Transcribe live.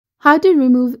How to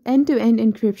remove end-to-end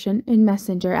encryption in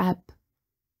Messenger app.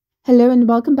 Hello and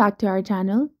welcome back to our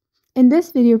channel. In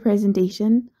this video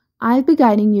presentation, I'll be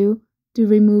guiding you to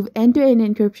remove end-to-end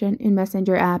encryption in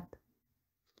Messenger app.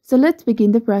 So let's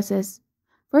begin the process.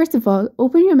 First of all,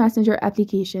 open your Messenger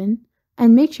application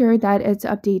and make sure that it's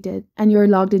updated and you're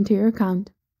logged into your account.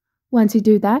 Once you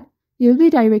do that, you'll be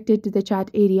directed to the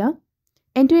chat area.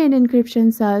 End-to-end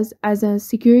encryption serves as a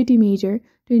security measure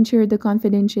to ensure the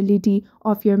confidentiality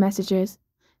of your messages.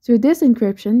 Through this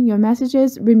encryption, your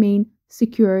messages remain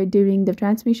secure during the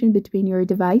transmission between your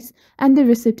device and the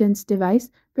recipient's device,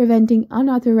 preventing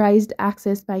unauthorized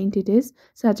access by entities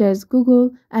such as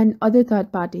Google and other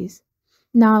third parties.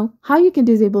 Now, how you can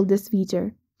disable this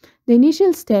feature? The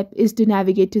initial step is to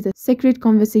navigate to the Secret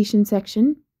Conversation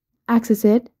section, access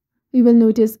it. We will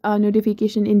notice a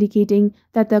notification indicating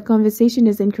that the conversation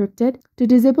is encrypted. To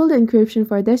disable the encryption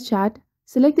for this chat,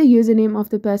 select the username of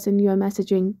the person you are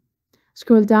messaging.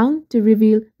 Scroll down to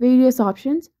reveal various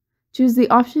options. Choose the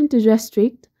option to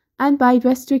restrict, and by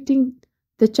restricting,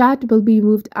 the chat will be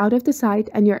moved out of the site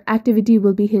and your activity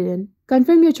will be hidden.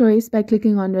 Confirm your choice by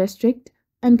clicking on Restrict,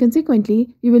 and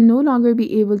consequently, you will no longer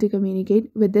be able to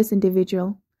communicate with this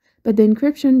individual, but the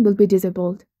encryption will be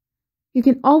disabled. You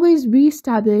can always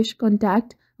re-establish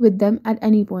contact with them at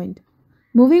any point.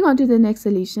 Moving on to the next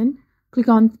solution, click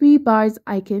on 3 bars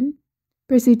icon,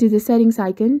 proceed to the settings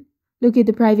icon, locate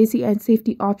the privacy and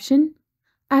safety option,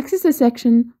 access the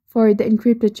section for the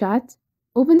encrypted chats,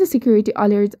 open the security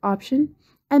alerts option,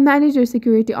 and manage your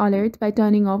security alerts by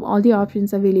turning off all the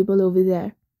options available over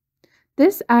there.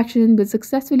 This action will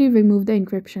successfully remove the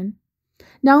encryption.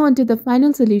 Now onto the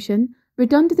final solution,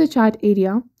 return to the chat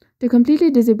area. To completely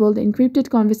disable the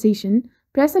encrypted conversation,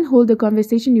 press and hold the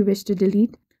conversation you wish to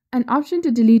delete. An option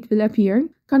to delete will appear.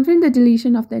 Confirm the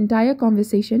deletion of the entire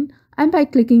conversation, and by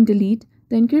clicking delete,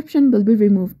 the encryption will be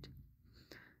removed.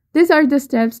 These are the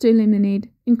steps to eliminate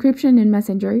encryption in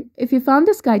Messenger. If you found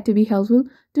this guide to be helpful,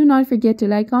 do not forget to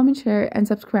like, comment, share, and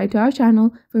subscribe to our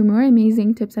channel for more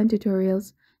amazing tips and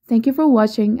tutorials. Thank you for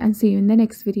watching and see you in the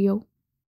next video.